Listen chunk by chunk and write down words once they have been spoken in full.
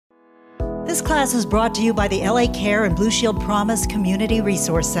This class is brought to you by the LA Care and Blue Shield Promise Community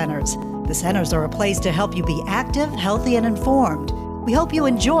Resource Centers. The centers are a place to help you be active, healthy, and informed. We hope you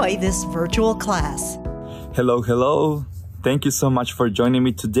enjoy this virtual class. Hello. Thank you so much for joining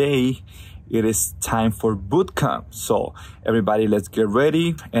me today. It is time for boot camp. So everybody, let's get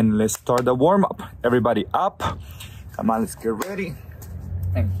ready and let's start the warm-up. Everybody up. Come on, let's get ready.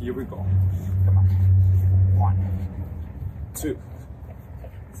 And here we go. Come on. 1, 2,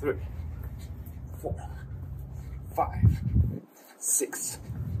 3, 4, 5, 6,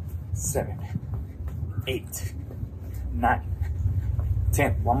 7, 8, 9,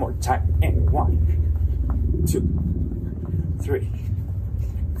 10. One more time. And 1, 2, 3,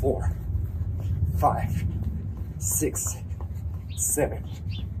 4, 5, 6, 7,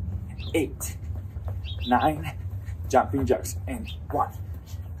 8, 9. Jumping jacks. And 1.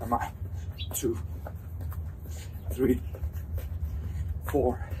 Come on. 2, 3,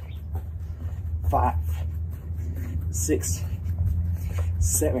 4, 5, 6,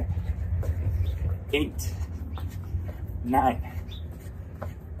 7, 8, 9,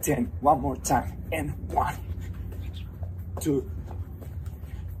 10. One more time. And 1, 2,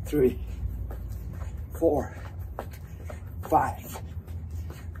 3, 4, 5,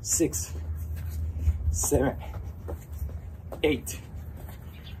 6, 7, 8,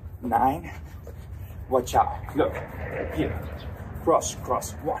 9. Watch out. Look here. Cross.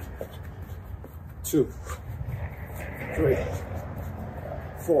 1, 2, 3,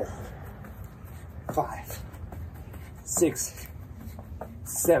 4, 5, 6,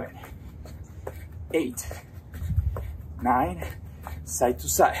 7, 8, 9. Side to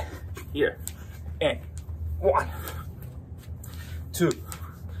side. Here. And 1, 2,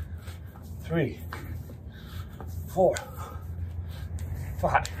 3, 4,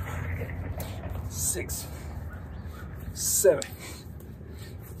 5, 6, 7,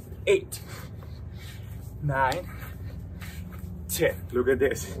 8, 9, 10. Look at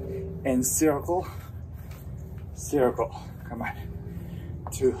this. And circle. Come on.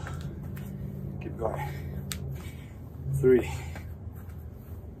 2. Keep going. 3,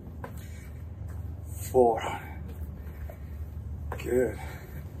 4. Good.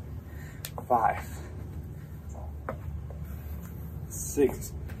 5,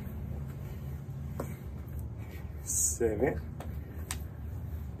 6, 7.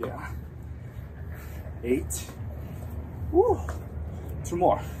 Yeah. 8. Woo. 2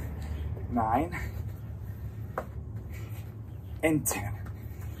 more. 9 and 10.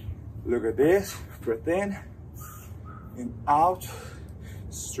 Look at this. Breathe in and out.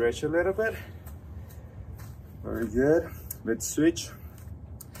 Stretch a little bit. Very good. Let's switch.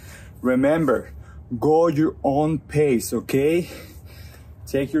 Remember, go your own pace, okay?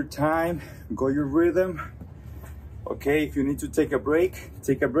 Take your time, go your rhythm. Okay, if you need to take a break,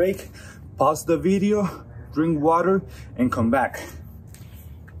 take a break. Pause the video, drink water, and come back.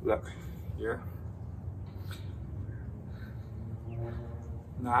 Look, here.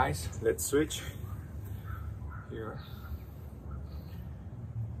 Nice, let's switch. Here.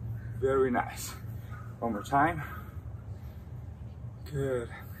 Very nice. One more time. Good.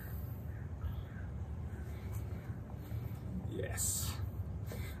 Yes.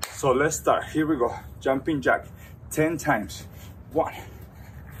 So let's start. Here we go. Jumping jack. 10 times. 1,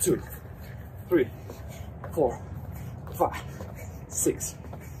 2, 3, 4, 5, 6,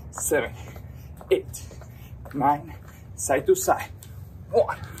 7, 8, 9. Side to side.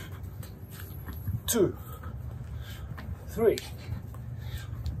 1, 2, 3,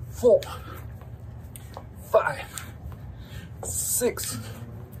 4, 5, 6,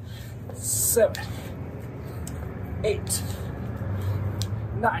 7, 8,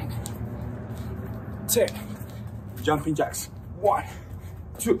 9, 10. Jumping jacks. 1,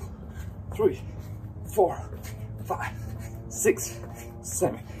 2, 3, 4, 5, 6,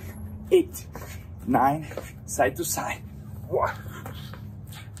 7, 8, 9. Side to side. 1,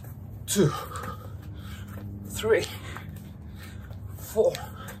 2, 3, 4,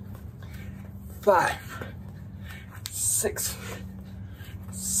 5, 6,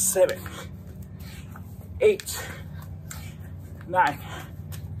 7, 8, 9,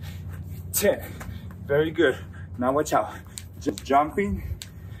 10. Very good. Now watch out. Just jumping.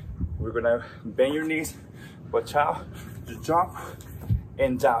 We're gonna bend your knees. Watch out. Just jump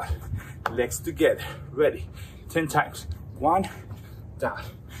and down. Legs together. Ready. 10 times. 1, down.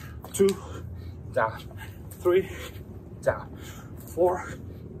 2, down. 3, down. 4,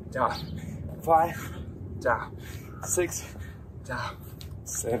 down. 5, down. 6, down.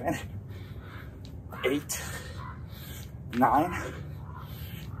 7, 8, 9,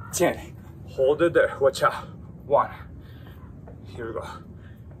 10. Hold it there. Watch out. 1. Here we go.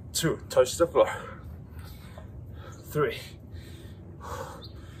 2, touch the floor. 3,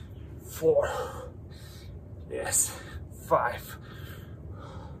 4, yes, 5,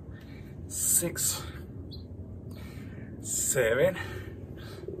 6, 7,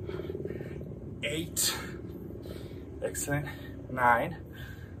 8, excellent, 9,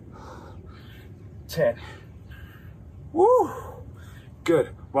 10. Woo! Good.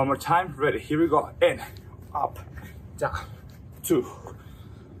 One more time. Ready. Here we go. In, up, down. 2,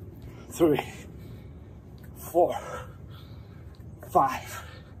 3, 4, 5,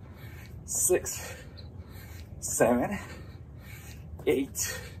 6, 7,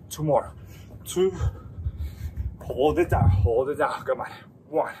 8. 2 more. 2. Hold it down. Hold it down. Come on.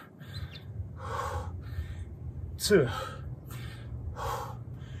 1, 2,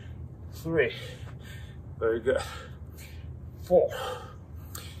 3. Very good. 4.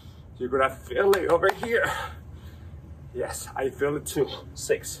 You're gonna feel it over here. Yes, I feel it too.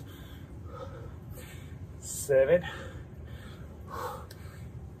 6, 7,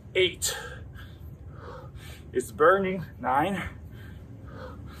 8. It's burning. 9,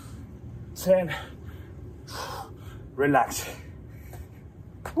 10. Relax.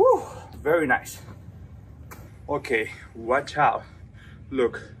 Woo, very nice. Okay, watch out.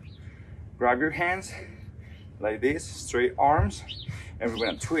 Look, grab your hands like this, straight arms, and we're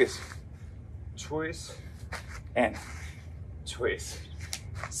gonna twist, twist, and twist.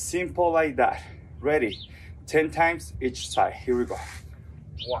 Simple like that. Ready? 10 times each side. Here we go.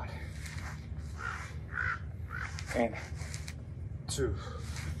 1 and 2.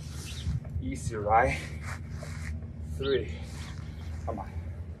 Easy, right? 3. Come on.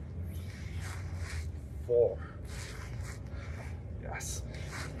 4. Yes.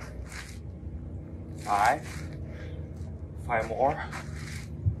 5. 5 more.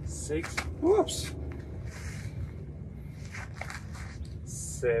 6. Whoops.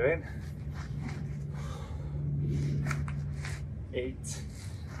 7. 8.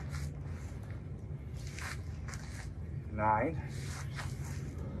 9.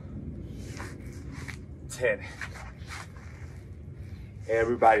 10.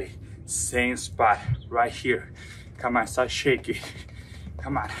 Everybody, same spot right here. Come on, start shaking.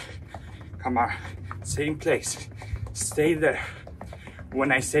 Come on, come on. Same place. Stay there.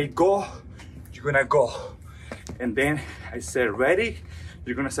 When I say go, you're gonna go. And then I say ready,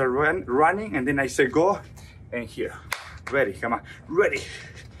 you're gonna start running, and then I say go, and here. Ready, come on. Ready.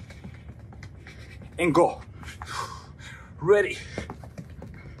 And go. Ready.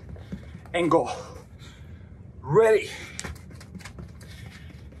 And go. Ready.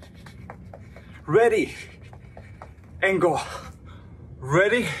 Ready. And go.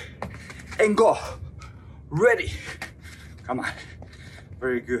 Ready. And go. Ready. Come on.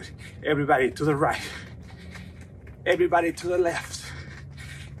 Very good. Everybody to the right. Everybody to the left.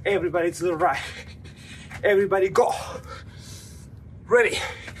 Everybody to the right. Everybody go. Ready.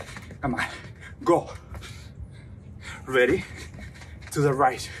 Come on. Go. Ready. To the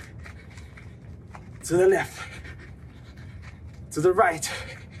right. To the left. To the right.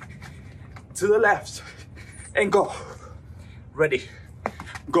 To the left. And go. Ready.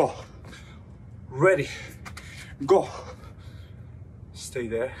 Go. Ready. Go. Stay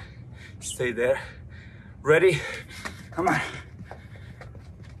there. Stay there. Ready. Come on.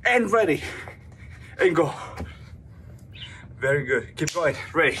 And ready. And go. Very good. Keep going.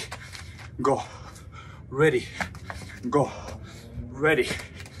 Ready. Go. Ready. Go. Ready.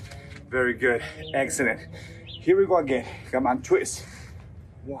 Very good. Excellent. Here we go again. Come on, twist.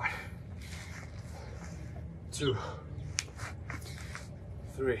 1, 2,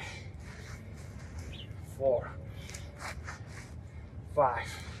 3, 4, 5,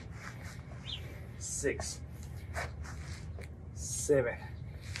 6, 7,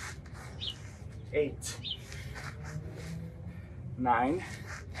 8, 9,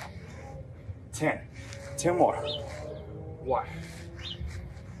 10. 10 more. 1,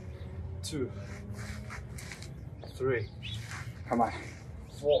 2, 3. Come on.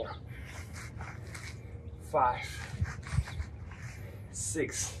 4, 5,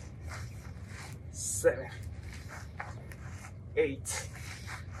 6, 7, 8,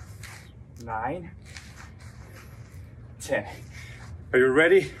 9, 10. Are you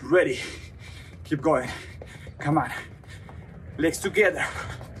ready? Ready. Keep going. Come on. Legs together.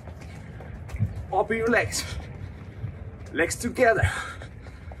 Open your legs. Legs together.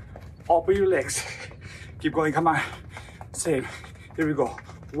 Open your legs. Keep going. Come on. Same. Here we go.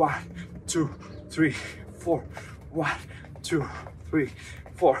 1, 2, 3, 4. 1, 2, 3,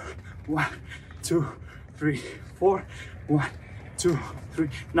 4. 1, 2, 3, 4. 1, 2, 3.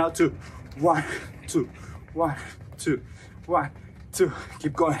 Now 2. 1, 2. 1, 2. 1, 2,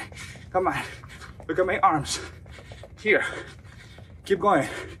 keep going. Come on, look at my arms. Here, keep going.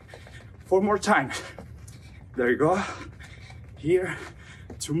 4 more times. There you go. Here,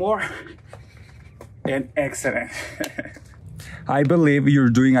 2 more, and excellent. I believe you're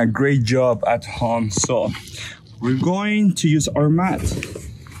doing a great job at home. So we're going to use our mat.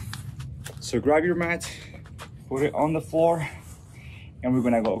 So grab your mat, put it on the floor, and we're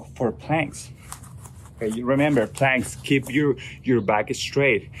gonna go for planks. Okay, you remember, planks, keep your back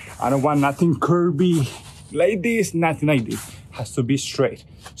straight. I don't want nothing curvy like this, nothing like this. Has to be straight,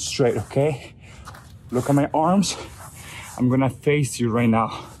 okay? Look at my arms. I'm gonna face you right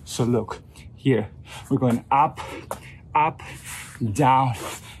now. So look, here, we're going up, up, down,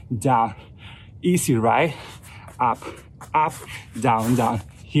 down. Easy, right? Up, up, down, down.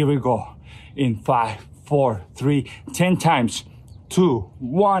 Here we go. In 5, 4, 3, 10 times. 2,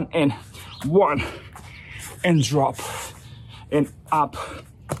 1, and 1. And drop. And up.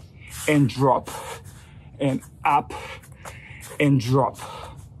 And drop. And up. And drop.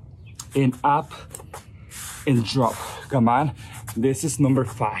 And up. And drop. Come on. This is number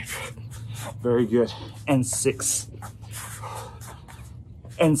 5. Very good. And 6.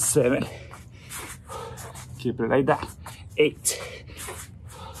 And 7. Keep it like that. 8.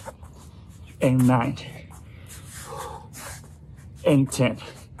 And 9. And 10.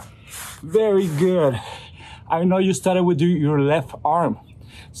 Very good. I know you started with your left arm.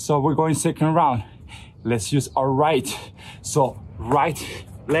 So we're going second round. Let's use our right. So right,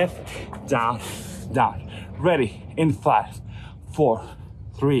 left, down, down. Ready? In 5, 4,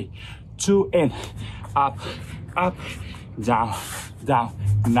 3, 2, and up, up, down, down.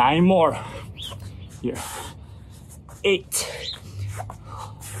 9 more. Here. 8,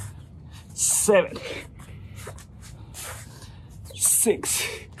 7, 6,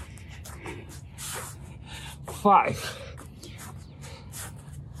 5,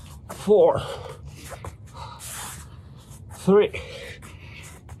 4, 3,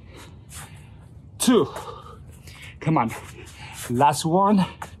 2. Come on. Last one.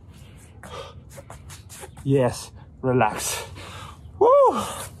 Yes, relax. Woo!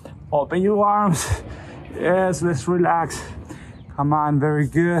 Open your arms. Yes, let's relax. Come on, very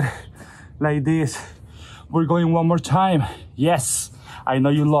good. Like this. We're going one more time. Yes, I know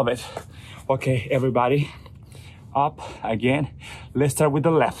you love it. Okay, everybody. Up again. Let's start with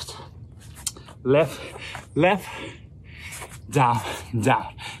the left. Left, left, down,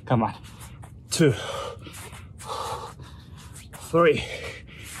 down. Come on. 2, 3,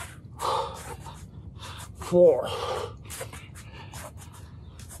 4,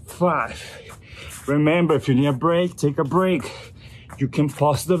 5. Remember, if you need a break, take a break. You can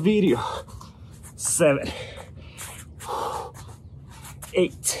pause the video. 7,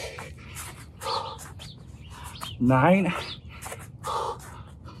 8, 9,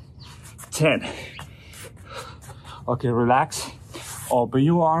 10. Okay, relax. Open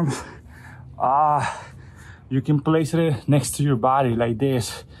your arms. You can place it next to your body like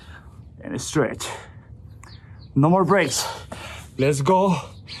this and stretch. No more breaks. Let's go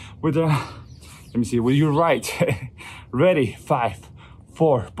with the, let me see, with your right. Ready? 5,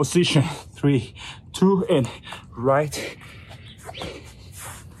 4, position, 3, 2, and right.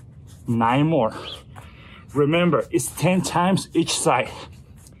 9 more. Remember, it's 10 times each side.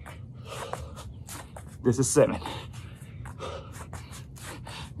 This is 7.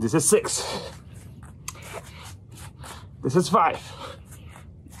 This is 6. This is 5.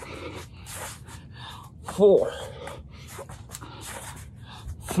 4.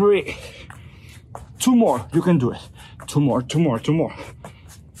 3. 2 more. You can do it. 2 more, 2 more, 2 more.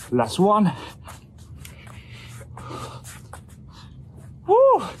 Last one.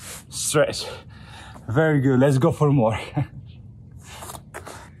 Woo! Stretch. Very good. Let's go for more.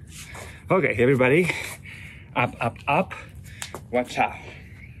 Okay, everybody. Up, up, up. Watch out.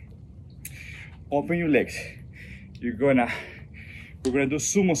 Open your legs. We're gonna do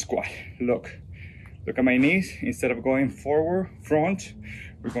sumo squat. Look at my knees. Instead of going forward, front,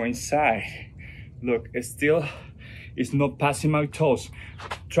 we're going side. Look, it's not passing my toes.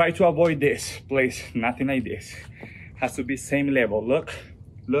 Try to avoid this, please. Nothing like this. Has to be same level. Look.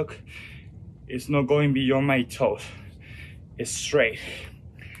 It's not going beyond my toes. It's straight.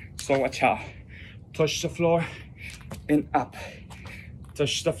 So watch out. Touch the floor and up.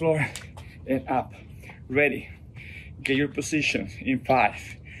 Touch the floor and up. Ready. Get your position in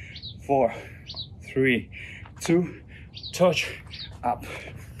 5, 4, 3, 2, touch, up,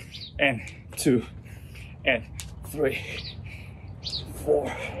 and 2, and 3,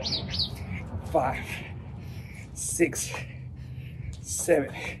 4, 5, 6,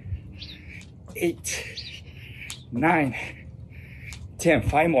 7, 8, 9, 10,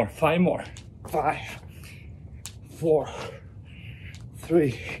 5 more, 5 more. 5, 4,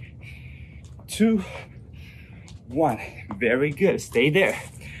 3, 2, 1. Very good, stay there.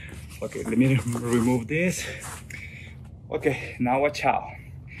 Okay, let me remove this. Okay, now watch out.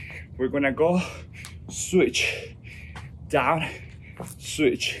 We're gonna go switch, down,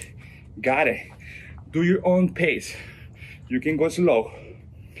 switch. Got it. Do your own pace. You can go slow.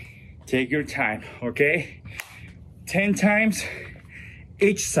 Take your time, okay? 10 times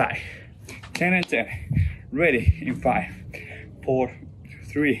each side. 10 and 10. Ready in 5, 4,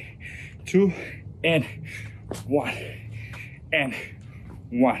 3, 2, and 1. And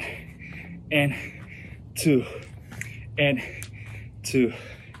 1. And 2. And 2.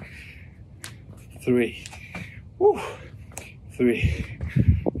 3. Woo. 3.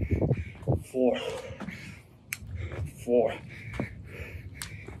 4. 4.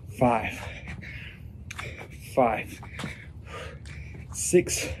 5. 5.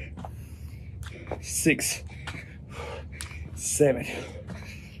 6. 6. 7.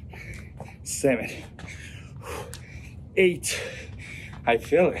 7. 8. I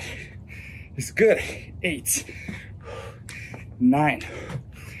feel it. It's good. 8. 9.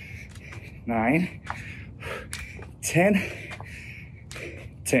 9. 10.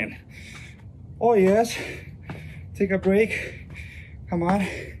 10. Oh yes. Take a break. Come on.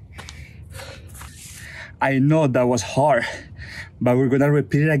 I know that was hard, but we're gonna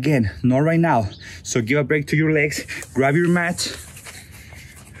repeat it again. Not right now. So give a break to your legs. Grab your mat.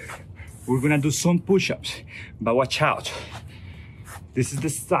 We're gonna do some push-ups, but watch out. This is the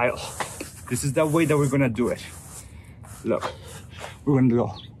style. This is the way that we're gonna do it. Look, we're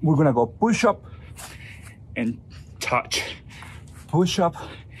gonna go push up and touch. Push up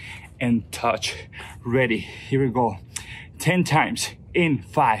and touch. Ready, here we go. 10 times in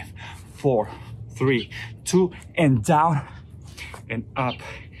 5, 4, 3, 2, and down and up,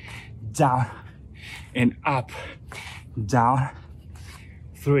 down and up, down.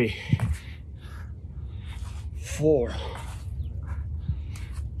 3, 4,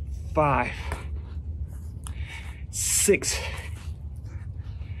 5, 6,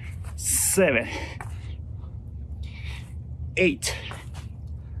 7, 8,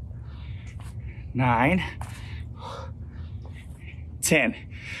 9, 10.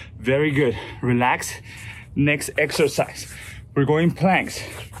 Very good. Relax. Next exercise. We're going planks.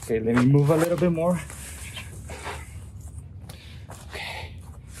 Okay, let me move a little bit more. Okay.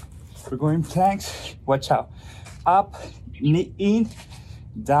 We're going planks. Watch out. Up, knee in,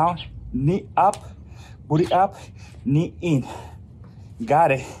 down, knee up, booty up, knee in.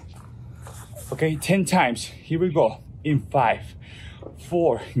 Got it. Okay, 10 times. Here we go. In 5,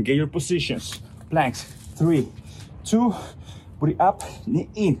 4, get your positions. Planks. 3, 2, booty up, knee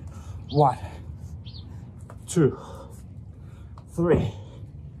in. 1, 2, 3,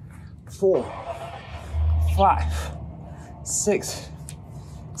 4, 5, 6,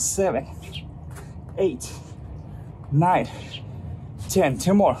 7, 8, 9, 10.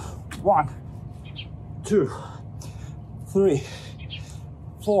 10 more. 1, 2, 3,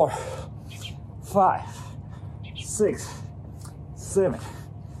 4, 5, 6, 7,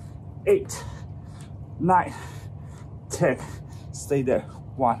 8, 9, 10. Stay there.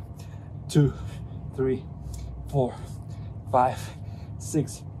 1, 2, 3, 4, 5,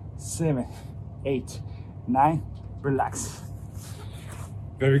 6, 7, 8, 9. Relax.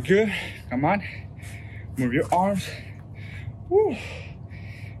 Very good. Come on. Move your arms. Woo.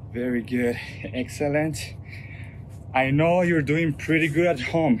 Very good. Excellent. I know you're doing pretty good at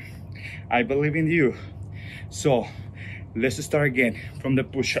home. I believe in you. So let's start again from the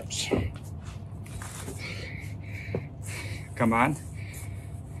push-ups. Come on.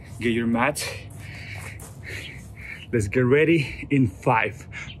 Get your mat. Let's get ready in 5.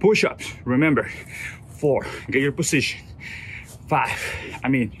 Push-ups. Remember, 4. Get your position.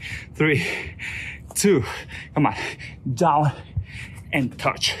 3, 2. Come on. Down and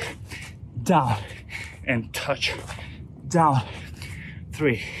touch. Down and touch. Down.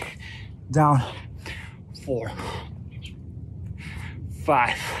 3. Down. 4.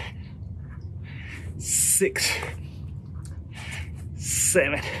 5. 6.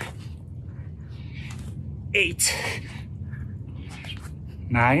 7. 8.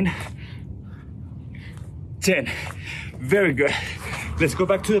 9. 10. Very good. Let's go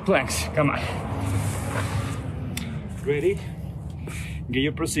back to the planks. Come on. Ready? Get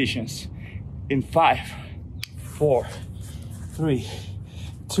your positions. In 5, 4, 3,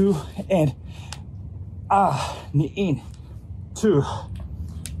 2, and knee in. 2,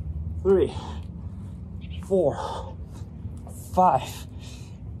 3, 4, 5,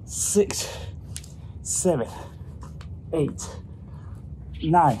 6, 7, 8,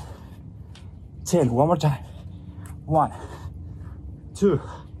 9, 10. One more time. 1, 2,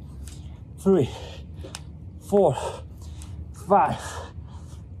 3, 4, 5,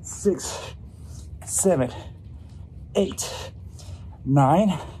 6, 7, 8,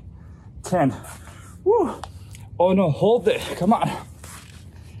 9, 10. Woo. Oh no, hold it. Come on.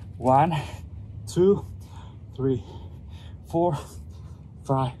 1, 2, 3, 4,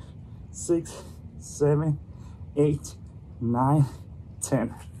 5, 6, 7, 8, 9,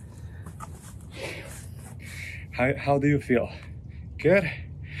 10. How do you feel? Good?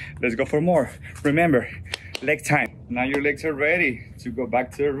 Let's go for more. Remember, leg time. Now your legs are ready to go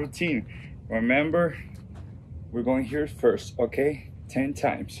back to the routine. Remember, we're going here first, okay? 10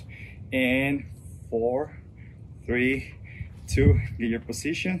 times. In 4, 3, 2, get your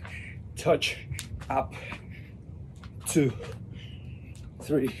position. Touch, up, 2,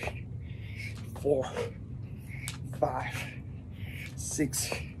 3, 4, 5,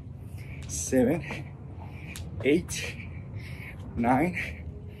 6, 7, 8, 9,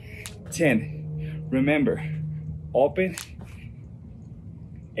 10. Remember, open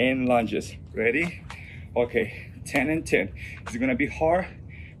and lunges. Ready? Okay, 10 and 10. It's gonna be hard,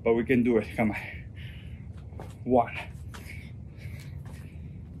 but we can do it. Come on. 1.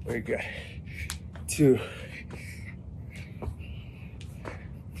 Very good. 2,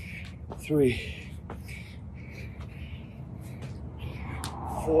 3,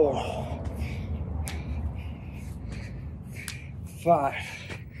 4, 5.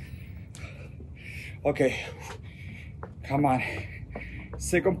 Okay, come on.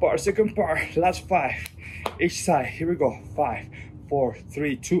 Second part, last 5. Each side, here we go. 5, 4,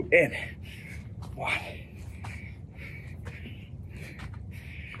 3, 2, and 1,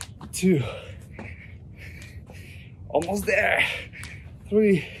 2, almost there.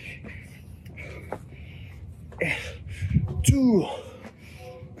 3, 2,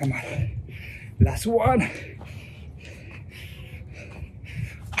 come on. Last one.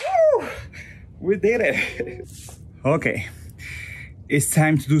 Woo! We did it. Okay, it's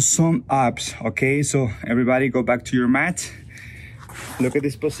time to do some abs. Okay, so everybody go back to your mat. Look at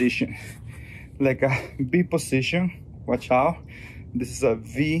this position, like a V position. Watch out. This is a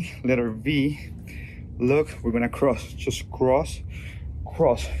V, letter V. Look, we're gonna cross. Just cross,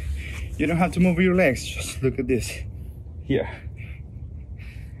 cross. You don't have to move your legs. Just look at this. Here.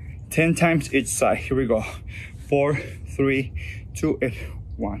 10 times each side. Here we go. 4, 3, 2, and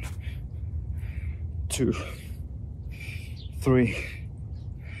 1, 2, 3,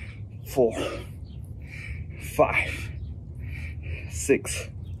 4, 5, 6,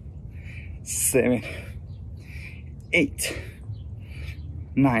 7, 8,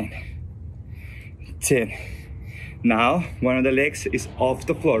 9, 10. Now one of the legs is off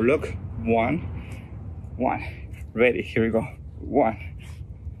the floor. Look, 1. Ready, here we go. 1,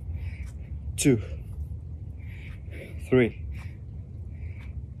 2, 3,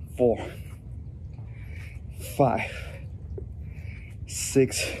 4, 5,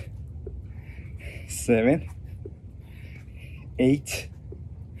 6, 7, 8,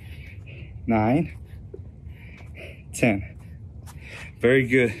 9, 10. Very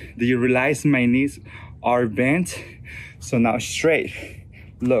good. Do you realize my knees are bent? So now straight.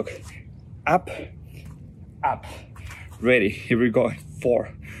 Look, up, up. Ready, here we go. 4,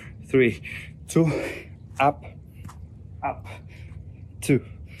 3, 2, up, up, 2,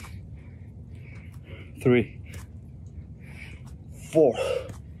 3, 4,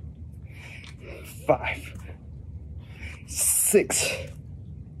 5, 6,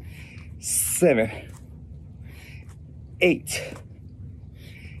 7, 8,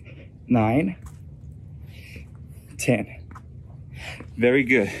 9, 10. Very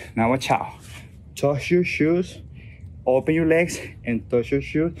good. Now watch out. Touch your shoes, open your legs, and touch your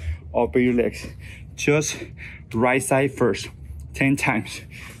shoes, open your legs. Just right side first. 10 times.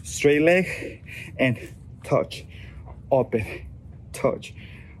 Straight leg and touch, open, touch,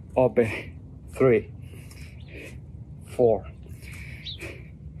 open. 3, 4,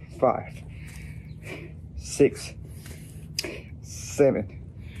 5, 6, 7,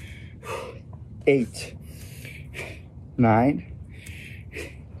 8, 9,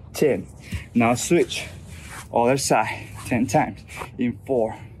 10. Now switch. Other side. 10 times. In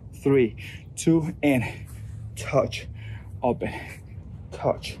 4, 3, 2, and touch, open,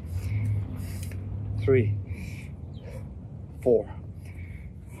 touch. 3, 4,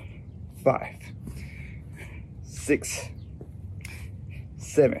 5, 6,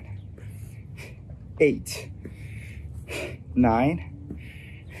 7, 8, 9,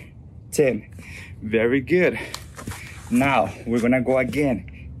 10. Very good. Now we're gonna go again.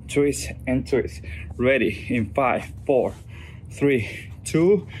 Twist and twist. Ready in 5, 4, 3,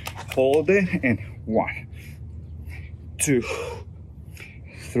 2, hold it, and 1, 2,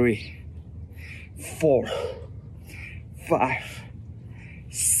 3, 4, 5,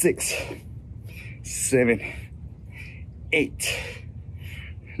 6, 7, 8,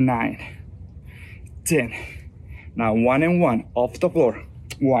 9, 10. Now 1 and 1 off the floor.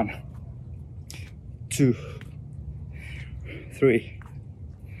 1, 2, 3,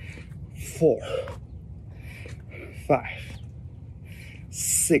 4, 5,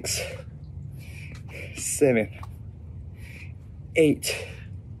 6, 7, 8,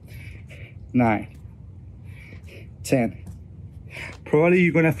 9, 10. Probably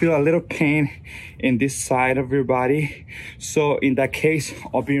you're gonna feel a little pain in this side of your body. So in that case,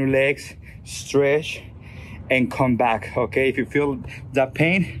 open your legs, stretch, and come back, okay? If you feel that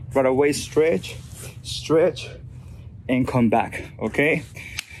pain, right away stretch, and come back, okay?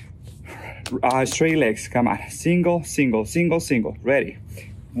 Straight legs, come on. Single, single, single, single. Ready?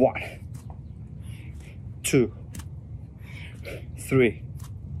 1, 2, 3,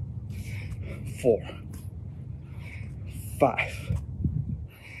 4, 5,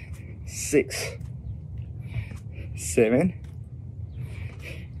 6, 7,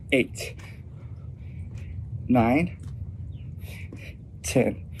 8, 9,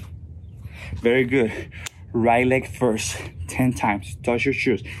 10. Very good. Right leg first, 10 times. Touch your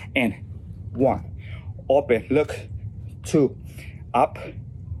shoes. And 1, open, look, 2, up,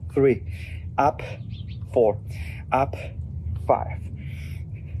 3, up, 4, up, 5,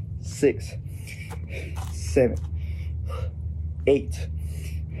 6, 7, 8,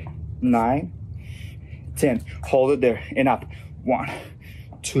 9, 10. Hold it there and up. 1,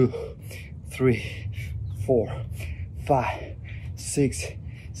 2, 3, 4, 5, 6,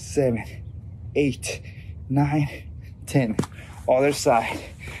 7, 8, 9, 10. Other side.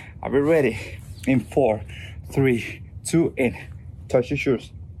 Are we ready? In 4, 3, 2, and touch your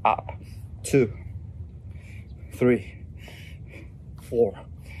shoes. Up. 2, 3, 4,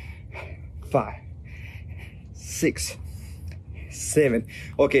 5, 6, 7.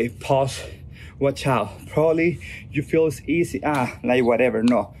 Okay, pause. Watch out. Probably you feel it's easy. Like whatever.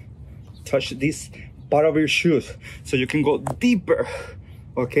 No. Touch this part of your shoes so you can go deeper.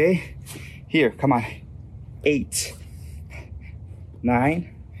 Okay? Here, come on. 8,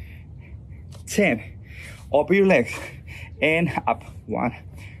 9, 10. Open your legs and up. 1,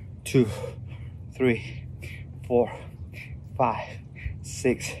 2, 3, 4, 5,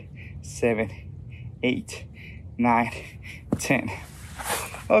 6, 7, 8, 9, 10.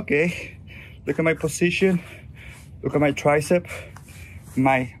 Okay, look at my position. Look at my tricep.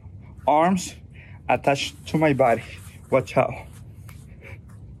 My arms attached to my body. Watch out.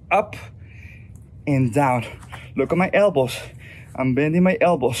 Up and down. Look at my elbows. I'm bending my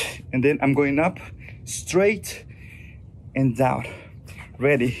elbows and then I'm going up, straight and down.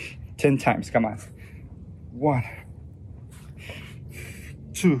 Ready? 10 times. Come on. 1,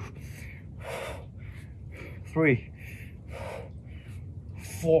 2, 3,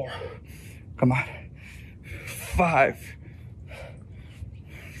 4. Come on. 5,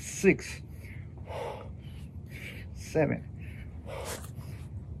 6, 7,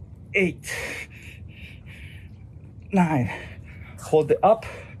 8, 9. Hold it up,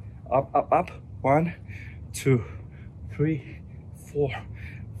 up, up, up. 1, 2, 3, 4,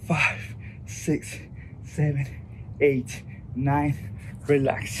 5, 6, 7, 8, 9.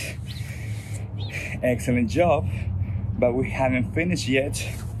 Relax. Excellent job, but we haven't finished yet.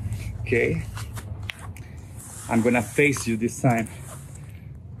 Okay, I'm gonna face you this time.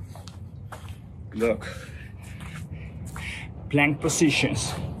 Look, plank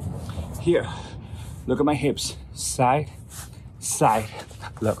positions. Here, look at my hips. Side, side.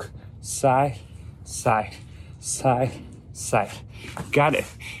 Look, side, side, side, side. Got it.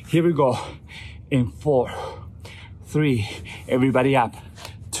 Here we go. In 4, 3, everybody up.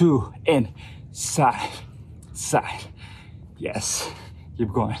 2, and side, side. Yes,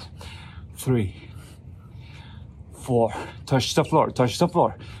 keep going. 3, 4, touch the floor, touch the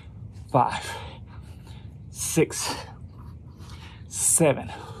floor. 5, 6,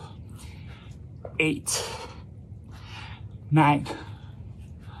 7, 8, 9,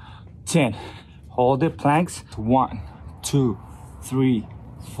 10. Hold the planks. 1, 2, 3,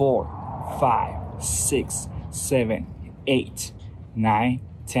 4, 5, 6, 7, 8, 9,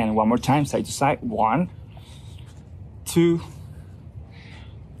 10. One more time, side to side. 1, 2,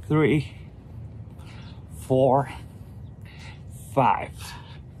 3, 4, 5.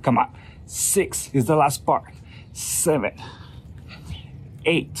 Come on. 6 is the last part. 7,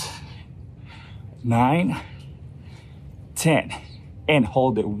 8, 9, 10. And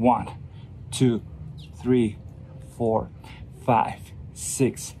hold it. 1, 2, 3, 4, 5,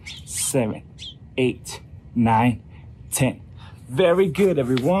 6, 7, 8, 9, 10. Very good,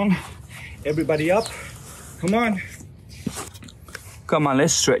 everyone. Everybody up. Come on. Come on,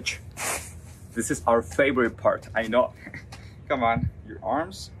 let's stretch. This is our favorite part, I know. Come on, your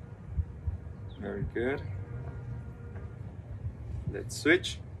arms. Very good. Let's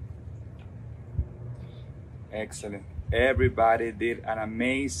switch. Excellent. Everybody did an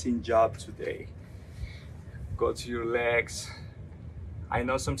amazing job today. Go to your legs. I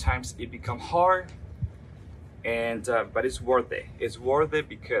know sometimes it becomes hard, but it's worth it. It's worth it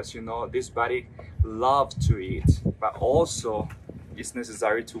because, you know, this body loves to eat, but also it's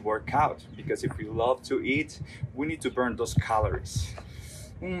necessary to work out, because if we love to eat, we need to burn those calories.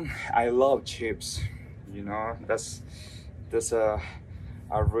 I love chips, you know, that's a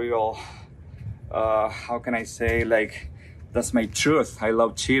real, how can I say, like, that's my truth. I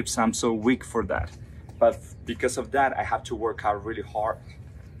love chips. I'm so weak for that, but because of that, I have to work out really hard.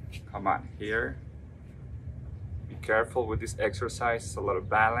 Come on, here. Be careful with this exercise. It's a lot of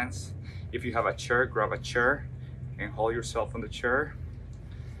balance. If you have a chair, grab a chair and hold yourself on the chair.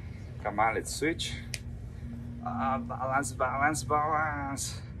 Come on, let's switch. Balance, balance,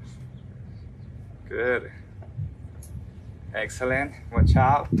 balance. Good. Excellent. Watch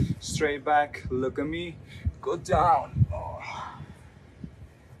out. Straight back. Look at me. Go down. Oh.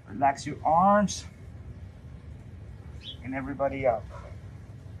 Relax your arms. And everybody up.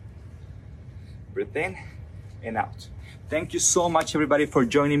 Breathe in and out. Thank you so much, everybody, for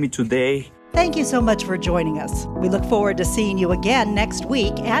joining me today. Thank you so much for joining us. We look forward to seeing you again next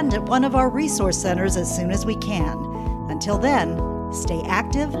week and at one of our resource centers as soon as we can. Until then, stay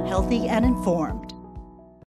active, healthy, and informed.